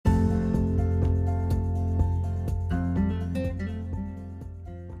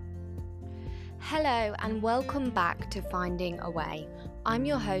Hello and welcome back to Finding a Way. I'm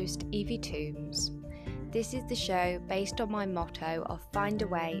your host, Evie Toombs. This is the show based on my motto of find a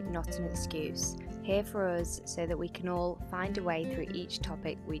way, not an excuse. Here for us so that we can all find a way through each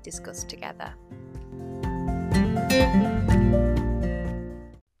topic we discuss together.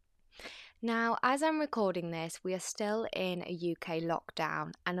 Now, as I'm recording this, we are still in a UK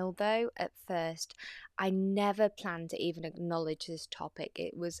lockdown, and although at first I never planned to even acknowledge this topic,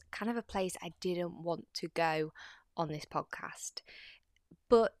 it was kind of a place I didn't want to go on this podcast.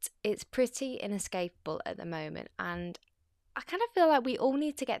 But it's pretty inescapable at the moment, and I kind of feel like we all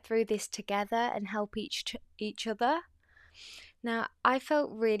need to get through this together and help each other. Now, I felt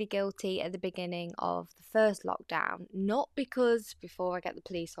really guilty at the beginning of the first lockdown, not because before I get the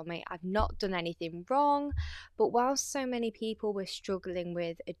police on me, I've not done anything wrong, but whilst so many people were struggling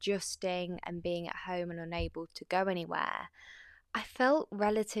with adjusting and being at home and unable to go anywhere, I felt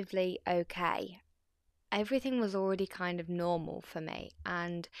relatively okay. Everything was already kind of normal for me,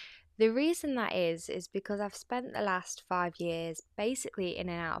 and the reason that is because I've spent the last 5 years basically in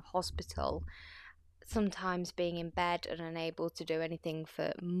and out of hospital, sometimes being in bed and unable to do anything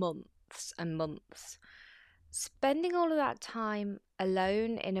for months and months. Spending all of that time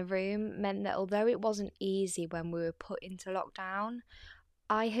alone in a room meant that although it wasn't easy when we were put into lockdown,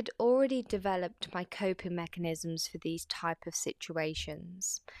 I had already developed my coping mechanisms for these type of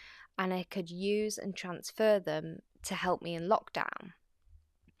situations, and I could use and transfer them to help me in lockdown.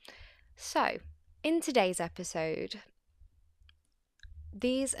 So, in today's episode,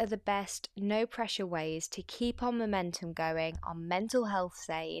 these are the best no pressure ways to keep our momentum going, our mental health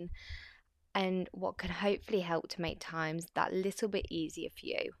sane, and what can hopefully help to make times that little bit easier for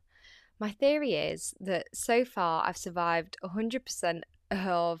you. My theory is that so far I've survived 100%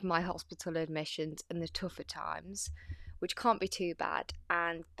 of my hospital admissions and the tougher times, which can't be too bad,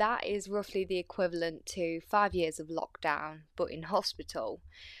 and that is roughly the equivalent to 5 years of lockdown but in hospital.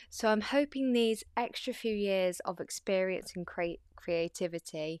 So I'm hoping these extra few years of experience and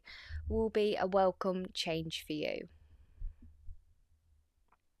creativity will be a welcome change for you.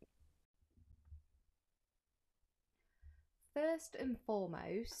 First and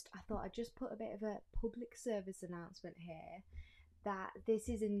foremost, I thought I'd just put a bit of a public service announcement here that this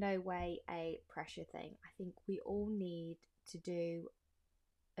is in no way a pressure thing. I think we all need to do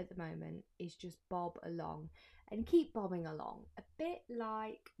at the moment is just bob along and keep bobbing along. A bit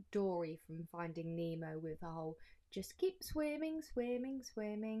like Dory from Finding Nemo with the whole just keep swimming, swimming,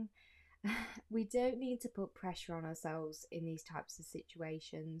 swimming. We don't need to put pressure on ourselves in these types of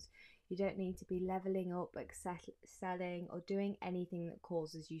situations. You don't need to be leveling up, excelling, or doing anything that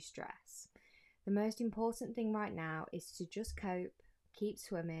causes you stress. The most important thing right now is to just cope, keep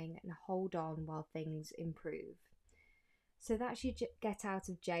swimming, and hold on while things improve. So that's your get out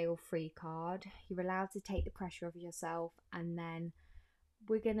of jail free card. You're allowed to take the pressure off yourself, and then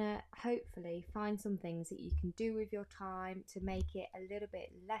we're going to hopefully find some things that you can do with your time to make it a little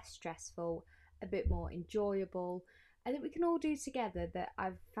bit less stressful, a bit more enjoyable, and that we can all do together that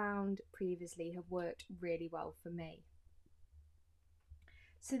I've found previously have worked really well for me.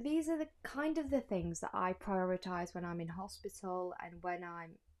 So these are the things that I prioritise when I'm in hospital and when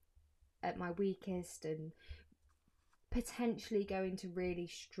I'm at my weakest and potentially going to really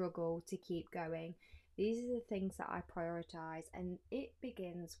struggle to keep going. These are the things that I prioritise, and it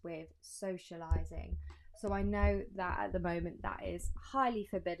begins with socialising. So I know that at the moment that is highly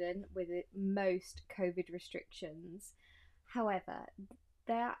forbidden with most COVID restrictions. However,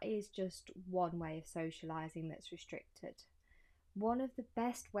 that is just one way of socialising that's restricted. One of the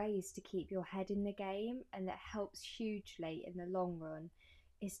best ways to keep your head in the game, and that helps hugely in the long run,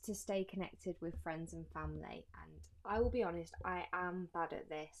 is to stay connected with friends and family. And I will be honest, I am bad at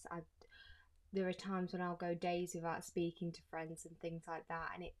this. There are times when I'll go days without speaking to friends and things like that,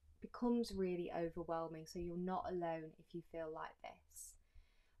 and it becomes really overwhelming. So you're not alone if you feel like this.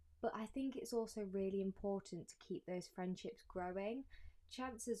 But I think it's also really important to keep those friendships growing.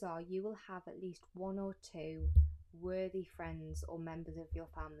 Chances are you will have at least one or two worthy friends or members of your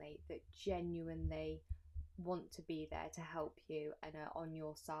family that genuinely want to be there to help you and are on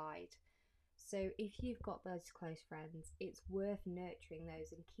your side. So if you've got those close friends, it's worth nurturing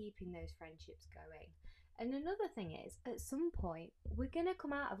those and keeping those friendships going. And another thing is, at some point, we're going to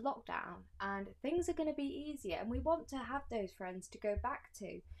come out of lockdown and things are going to be easier, and we want to have those friends to go back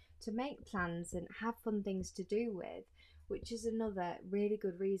to make plans and have fun things to do with, which is another really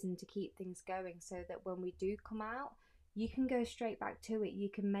good reason to keep things going, so that when we do come out, you can go straight back to it. You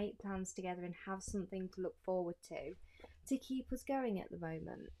can make plans together and have something to look forward to keep us going at the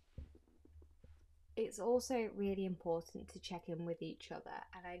moment. It's also really important to check in with each other,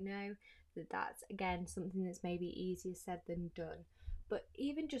 and I know that's again something that's maybe easier said than done. But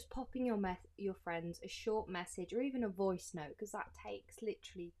even just popping your friends a short message or even a voice note, because that takes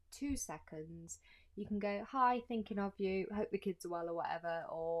literally 2 seconds. You can go, "Hi, thinking of you, hope the kids are well," or whatever,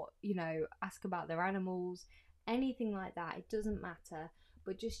 or ask about their animals, anything like that. It doesn't matter,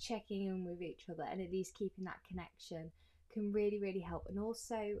 but just checking in with each other and at least keeping that connection can really, really help, and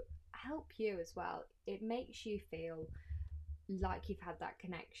also help you as well. It makes you feel like you've had that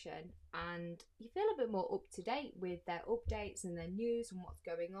connection and you feel a bit more up to date with their updates and their news and what's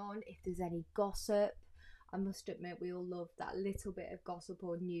going on. If there's any gossip, I must admit we all love that little bit of gossip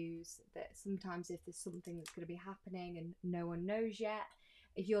or news, that sometimes if there's something that's going to be happening and no one knows yet,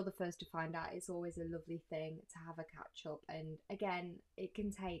 if you're the first to find out, it's always a lovely thing to have a catch up. And again, it can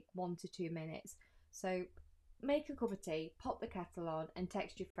take 1 to 2 minutes, so make a cup of tea, pop the kettle on and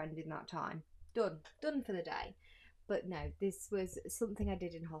text your friend in that time. Done for the day. But no, this was something I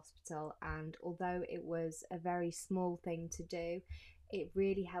did in hospital, and although it was a very small thing to do, it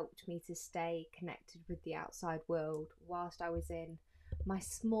really helped me to stay connected with the outside world. Whilst I was in my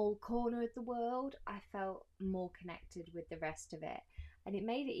small corner of the world, I felt more connected with the rest of it, and it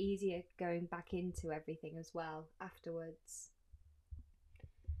made it easier going back into everything as well afterwards.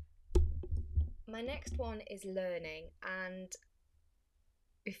 My next one is learning, and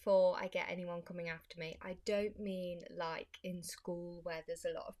before I get anyone coming after me, I don't mean like in school where there's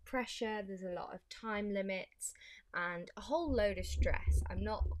a lot of pressure, there's a lot of time limits, and a whole load of stress. I'm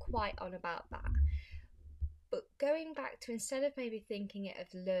not quite on about that. But going back to, instead of maybe thinking it of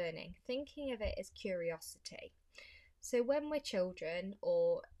learning, thinking of it as curiosity. So when we're children,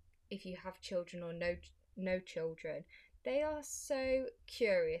 or if you have children or no children, they are so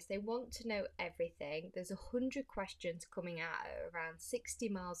curious. They want to know everything. There's 100 questions coming out at around 60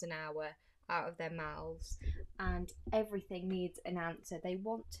 miles an hour out of their mouths, and everything needs an answer. They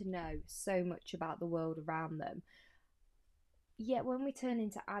want to know so much about the world around them. Yet when we turn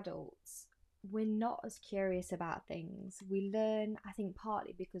into adults, we're not as curious about things. We learn, I think,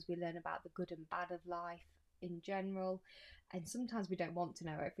 partly because we learn about the good and bad of life in general, and sometimes we don't want to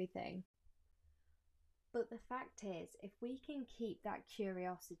know everything. But the fact is, if we can keep that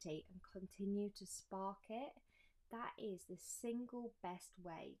curiosity and continue to spark it, that is the single best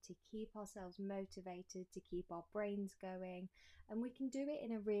way to keep ourselves motivated, to keep our brains going, and we can do it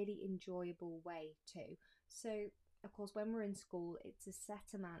in a really enjoyable way too. So, of course, when we're in school, it's a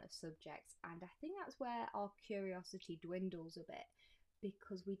set amount of subjects, and I think that's where our curiosity dwindles a bit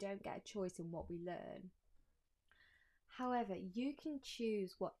because we don't get a choice in what we learn. However, you can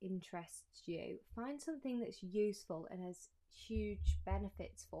choose what interests you. Find something that's useful and has huge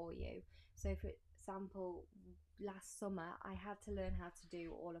benefits for you. So, for example, last summer I had to learn how to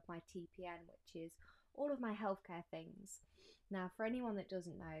do all of my TPN, which is all of my healthcare things. Now, for anyone that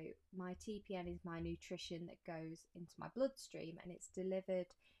doesn't know, my TPN is my nutrition that goes into my bloodstream and it's delivered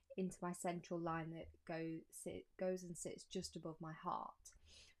into my central line that goes and sits just above my heart.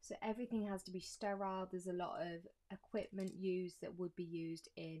 So everything has to be sterile. There's a lot of equipment used that would be used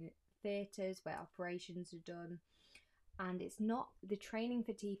in theatres where operations are done. And it's not, the training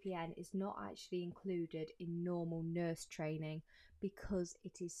for TPN is not actually included in normal nurse training because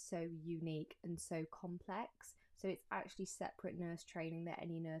it is so unique and so complex. So it's actually separate nurse training that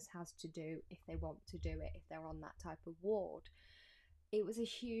any nurse has to do if they want to do it, if they're on that type of ward. It was a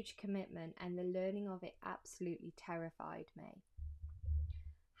huge commitment and the learning of it absolutely terrified me.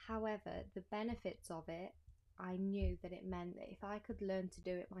 However, the benefits of it, I knew that it meant that if I could learn to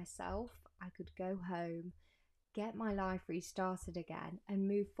do it myself, I could go home, get my life restarted again, and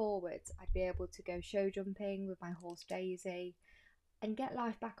move forwards. I'd be able to go show jumping with my horse Daisy and get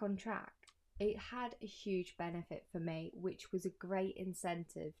life back on track. It had a huge benefit for me, which was a great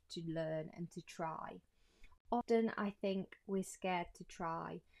incentive to learn and to try. Often, I think we're scared to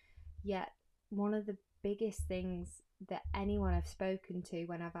try, yet, one of the biggest things that anyone I've spoken to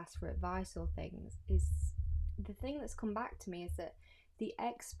when I've asked for advice or things is the thing that's come back to me is that the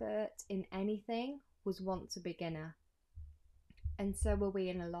expert in anything was once a beginner. And so are we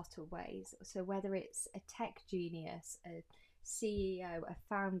in a lot of ways. So, whether it's a tech genius, a CEO, a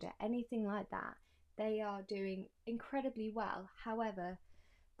founder, anything like that, they are doing incredibly well. However,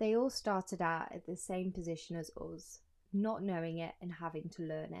 they all started out at the same position as us, not knowing it and having to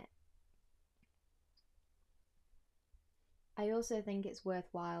learn it. I also think it's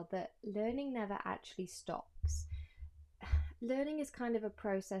worthwhile that learning never actually stops. Learning is kind of a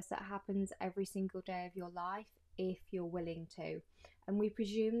process that happens every single day of your life if you're willing to. And we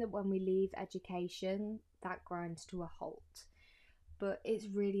presume that when we leave education, that grinds to a halt. But it's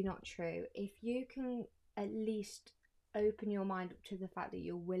really not true. If you can at least open your mind up to the fact that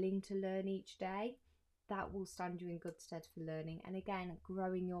you're willing to learn each day, that will stand you in good stead for learning. And again,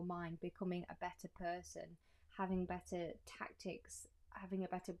 growing your mind, becoming a better person, having better tactics, having a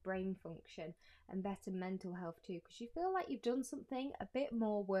better brain function, and better mental health too, because you feel like you've done something a bit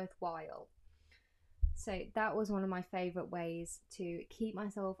more worthwhile. So that was one of my favourite ways to keep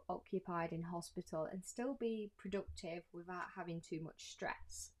myself occupied in hospital and still be productive without having too much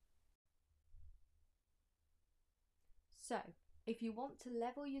stress. So, if you want to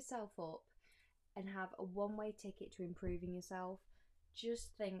level yourself up and have a one-way ticket to improving yourself, just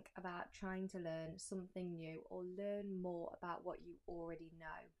think about trying to learn something new or learn more about what you already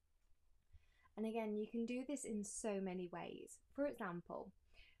know. And again, you can do this in so many ways. For example,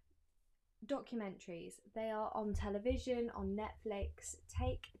 documentaries, they are on television, on Netflix.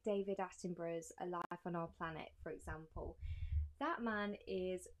 Take David Attenborough's A Life on Our Planet, for example. That man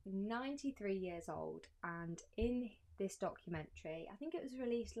is 93 years old, and in this documentary, I think it was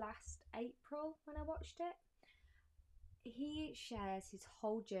released last April when I watched it, he shares his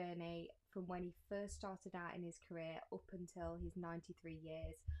whole journey from when he first started out in his career up until his 93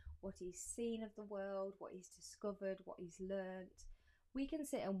 years, what he's seen of the world, what he's discovered, what he's learnt. We can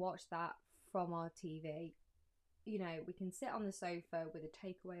sit and watch that from our TV. You know, we can sit on the sofa with a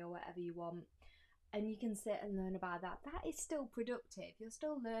takeaway or whatever you want, and you can sit and learn about that. That is still productive. You're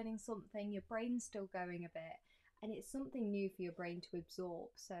still learning something, your brain's still going a bit, and it's something new for your brain to absorb.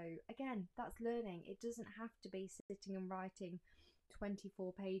 So again, that's learning. It doesn't have to be sitting and writing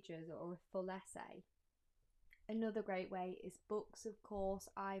 24 pages or a full essay. Another great way is books, of course.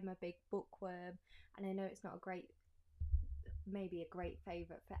 I'm a big bookworm, and I know it's not maybe a great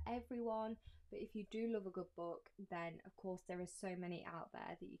favourite for everyone, but if you do love a good book, then of course there are so many out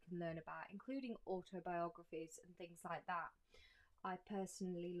there that you can learn about, including autobiographies and things like that. I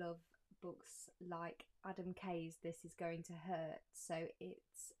personally love books like Adam Kay's This Is Going to Hurt. So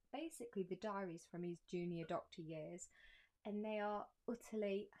it's basically the diaries from his junior doctor years, and they are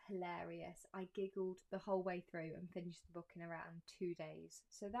utterly hilarious. I giggled the whole way through and finished the book in around 2 days.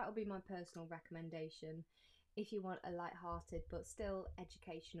 So that would be my personal recommendation if you want a light-hearted but still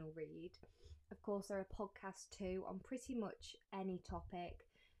educational read. Of course, there are podcasts too on pretty much any topic.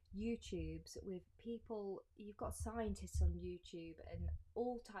 YouTubes with people, you've got scientists on YouTube and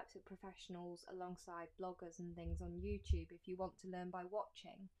all types of professionals alongside bloggers and things on YouTube if you want to learn by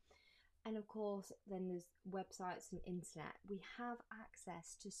watching. And of course, then there's websites and internet. We have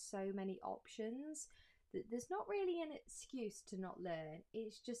access to so many options that there's not really an excuse to not learn.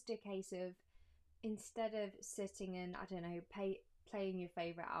 It's just a case of, instead of sitting and, I don't know, playing your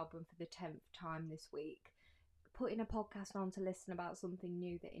favourite album for the 10th time this week, putting a podcast on to listen about something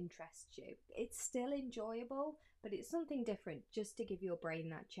new that interests you. It's still enjoyable, but it's something different just to give your brain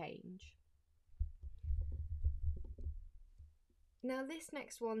that change. Now, this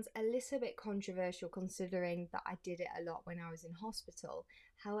next one's a little bit controversial considering that I did it a lot when I was in hospital.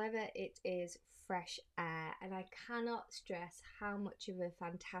 However, it is fresh air, and I cannot stress how much of a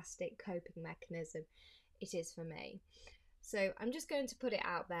fantastic coping mechanism it is for me. So I'm just going to put it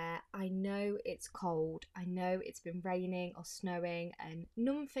out there. I know it's cold. I know it's been raining or snowing, and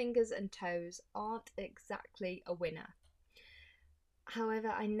numb fingers and toes aren't exactly a winner. However,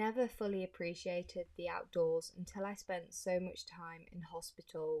 I never fully appreciated the outdoors until I spent so much time in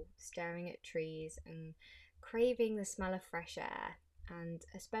hospital staring at trees and craving the smell of fresh air. And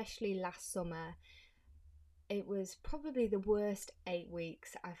especially last summer, it was probably the worst 8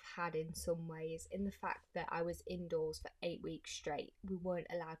 weeks I've had in some ways, in the fact that I was indoors for 8 weeks straight. We weren't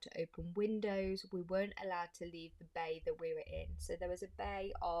allowed to open windows, we weren't allowed to leave the bay that we were in. So there was a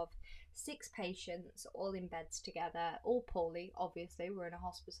bay of 6 patients all in beds together, all poorly, obviously, we're in a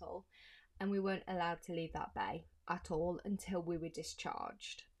hospital, and we weren't allowed to leave that bay at all until we were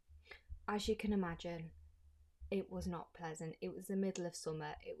discharged. As you can imagine, it was not pleasant. It was the middle of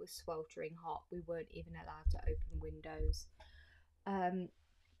summer. It was sweltering hot. We weren't even allowed to open windows.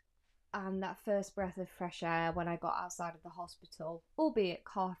 And that first breath of fresh air when I got outside of the hospital, albeit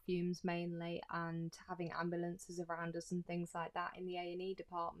car fumes mainly, and having ambulances around us and things like that in the A&E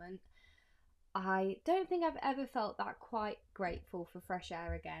department, I don't think I've ever felt that quite grateful for fresh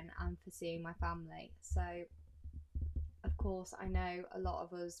air again and for seeing my family. So, of course, I know a lot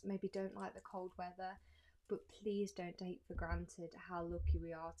of us maybe don't like the cold weather, but please don't take for granted how lucky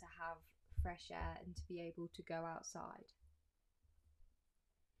we are to have fresh air and to be able to go outside.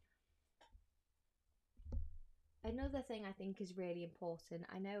 Another thing I think is really important,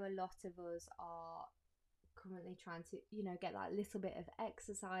 I know a lot of us are currently trying to, get that little bit of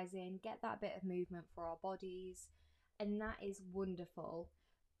exercise in, get that bit of movement for our bodies, and that is wonderful.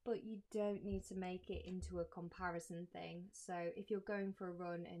 but you don't need to make it into a comparison thing. So if you're going for a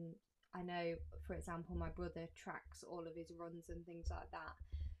run, and I know, for example, my brother tracks all of his runs and things like that,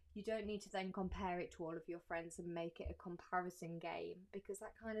 you don't need to then compare it to all of your friends and make it a comparison game, because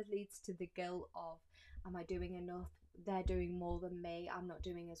that kind of leads to the guilt of, am I doing enough? They're doing more than me, I'm not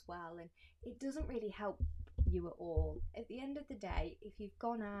doing as well. And it doesn't really help you at all. At the end of the day, if you've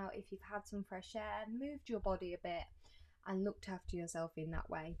gone out, if you've had some fresh air, moved your body a bit, and looked after yourself in that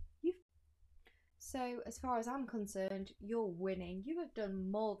way, you've so as far as I'm concerned, you're winning. You have done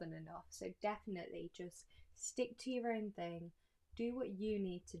more than enough. So definitely just stick to your own thing, do what you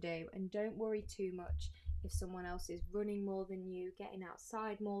need to do, and don't worry too much if someone else is running more than you, getting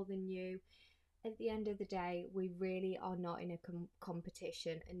outside more than you. At the end of the day, we really are not in a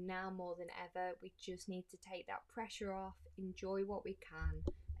competition, and now more than ever, we just need to take that pressure off, enjoy what we can,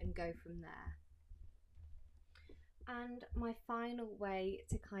 and go from there. And my final way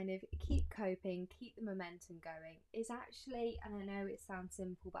to kind of keep coping, keep the momentum going, is actually, and I know it sounds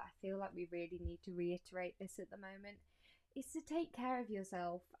simple, but I feel like we really need to reiterate this at the moment, is to take care of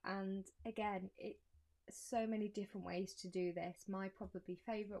yourself. And again, it's so many different ways to do this. My probably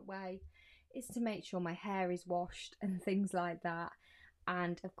favourite way is to make sure my hair is washed and things like that.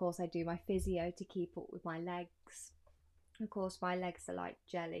 And of course, I do my physio to keep up with my legs. Of course, my legs are like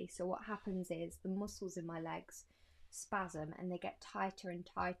jelly, so what happens is the muscles in my legs spasm and they get tighter and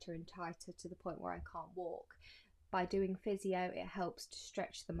tighter and tighter to the point where I can't walk. By doing physio, it helps to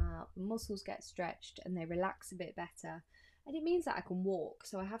stretch them out. The muscles get stretched and they relax a bit better. And it means that I can walk.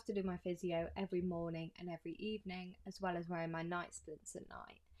 So I have to do my physio every morning and every evening, as well as wearing my night splints at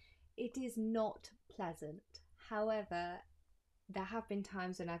night. It is not pleasant. However, there have been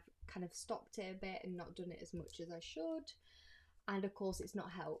times when I've kind of stopped it a bit and not done it as much as I should. And of course, it's not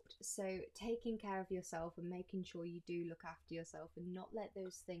helped. So, taking care of yourself and making sure you do look after yourself and not let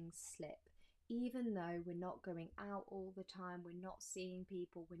those things slip. Even though we're not going out all the time, we're not seeing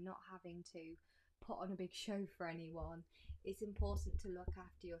people, we're not having to put on a big show for anyone, it's important to look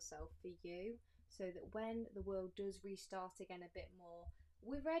after yourself for you, so that when the world does restart again a bit more,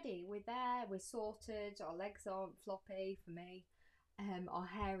 we're ready, we're there, we're sorted, our legs aren't floppy for me. Our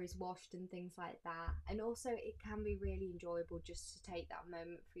hair is washed and things like that. And also, it can be really enjoyable just to take that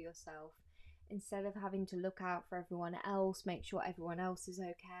moment for yourself instead of having to look out for everyone else, make sure everyone else is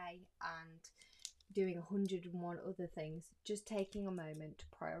okay, and doing 101 other things. Just taking a moment to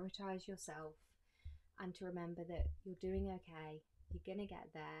prioritize yourself and to remember that you're doing okay, you're gonna get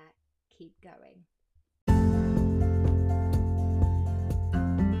there, keep going.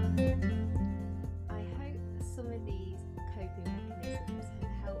 I hope some of these coping mechanisms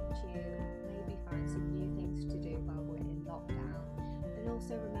have helped you maybe find some new things to do while we're in lockdown. And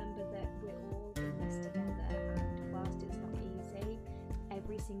also remember that we're all in this together, and whilst it's not easy,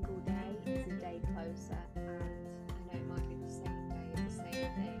 every single day is a day closer